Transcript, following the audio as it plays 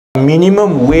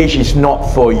Minimum wage is not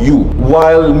for you.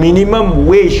 While minimum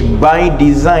wage by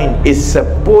design is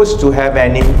supposed to have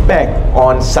an impact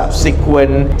on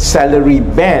subsequent salary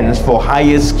bands for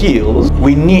higher skills,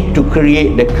 we need to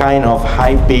create the kind of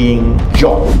high-paying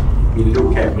job. We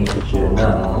look at Malaysia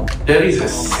now, there is a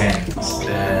sense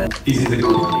that this is a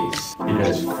good place. It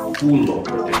has full of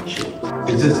potential.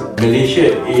 It's just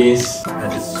Malaysia is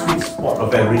at the sweet spot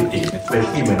of everything,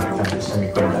 especially when it comes to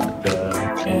semiconductor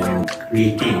and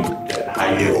creating that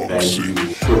higher value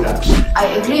products. I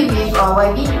agree with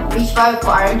YB, which why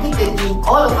for R&D13,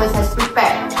 all of us has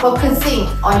prepared, focusing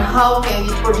on how can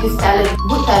we produce talent,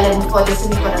 good talent for the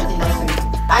semiconductor industry.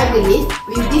 I believe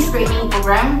with this training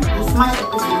program is much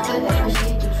appreciated,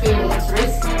 especially to train the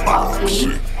lecturers for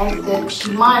upskilling, as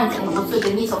the demand and also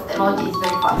the needs of technology is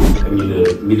very fast. I'm in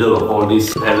the middle of all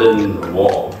this talent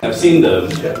war. I've seen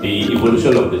the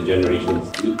evolution of the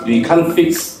generations. We can't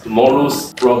fix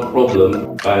tomorrow's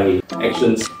problem by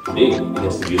actions today. It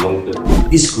has to be long term.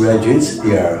 These graduates,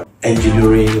 they are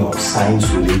engineering or science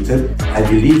related. I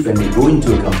believe when they go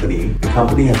into a company, the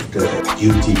company has the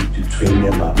duty to train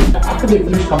them up. After they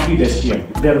finish complete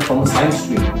STM, they are from a science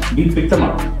stream. We pick them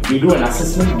up. We do an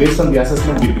assessment. Based on the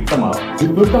assessment, we pick them up. We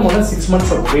put them on a 6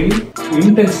 months of training,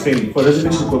 intense training for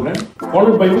residential program,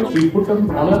 followed by which we put them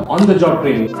on a on-the-job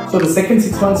training. So the second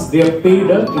 6 months, they are paid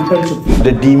an internship fee.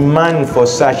 The demand for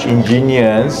such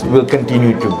engineers will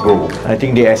continue to grow. I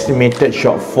think the estimated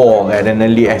shortfall at an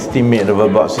early estimate of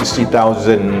about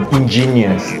 60,000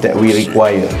 engineers that we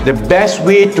require. The best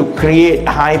way to create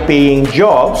high-paying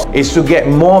jobs is to get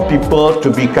more people to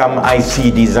become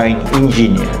IC design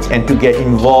engineers and to get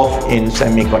involved in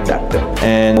semiconductor.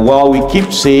 And while we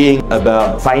keep saying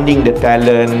about finding the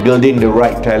talent, building the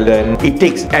right talent, it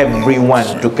takes everyone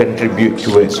to contribute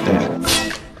towards that.